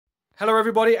Hello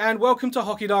everybody and welcome to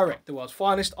Hockey Direct, the world's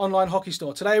finest online hockey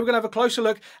store. Today we're going to have a closer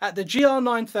look at the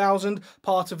GR9000,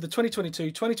 part of the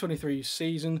 2022-2023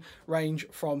 season range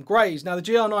from Grays. Now the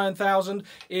GR9000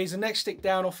 is a next stick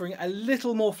down, offering a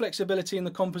little more flexibility in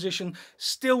the composition,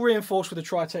 still reinforced with a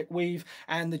Tritech weave,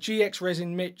 and the GX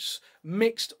resin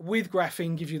mixed with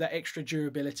graphene gives you that extra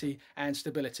durability and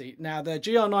stability. Now the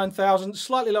GR9000,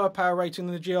 slightly lower power rating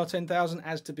than the GR10000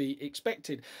 as to be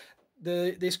expected.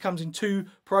 This comes in two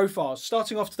profiles,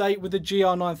 starting off today with the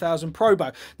GR9000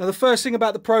 ProBow. Now the first thing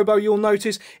about the ProBow you'll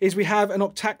notice is we have an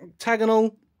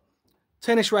octagonal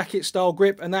tennis racket style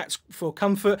grip, and that's for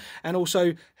comfort and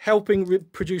also helping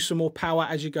produce some more power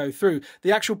as you go through.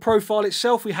 The actual profile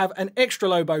itself, we have an extra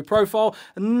low bow profile,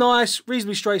 a nice,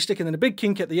 reasonably straight stick, and then a big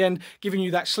kink at the end, giving you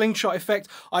that slingshot effect,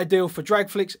 ideal for drag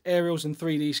flicks, aerials, and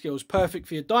 3D skills. Perfect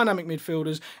for your dynamic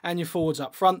midfielders and your forwards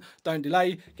up front. Don't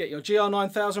delay, get your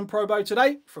GR9000 ProBow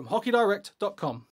today from hockeydirect.com.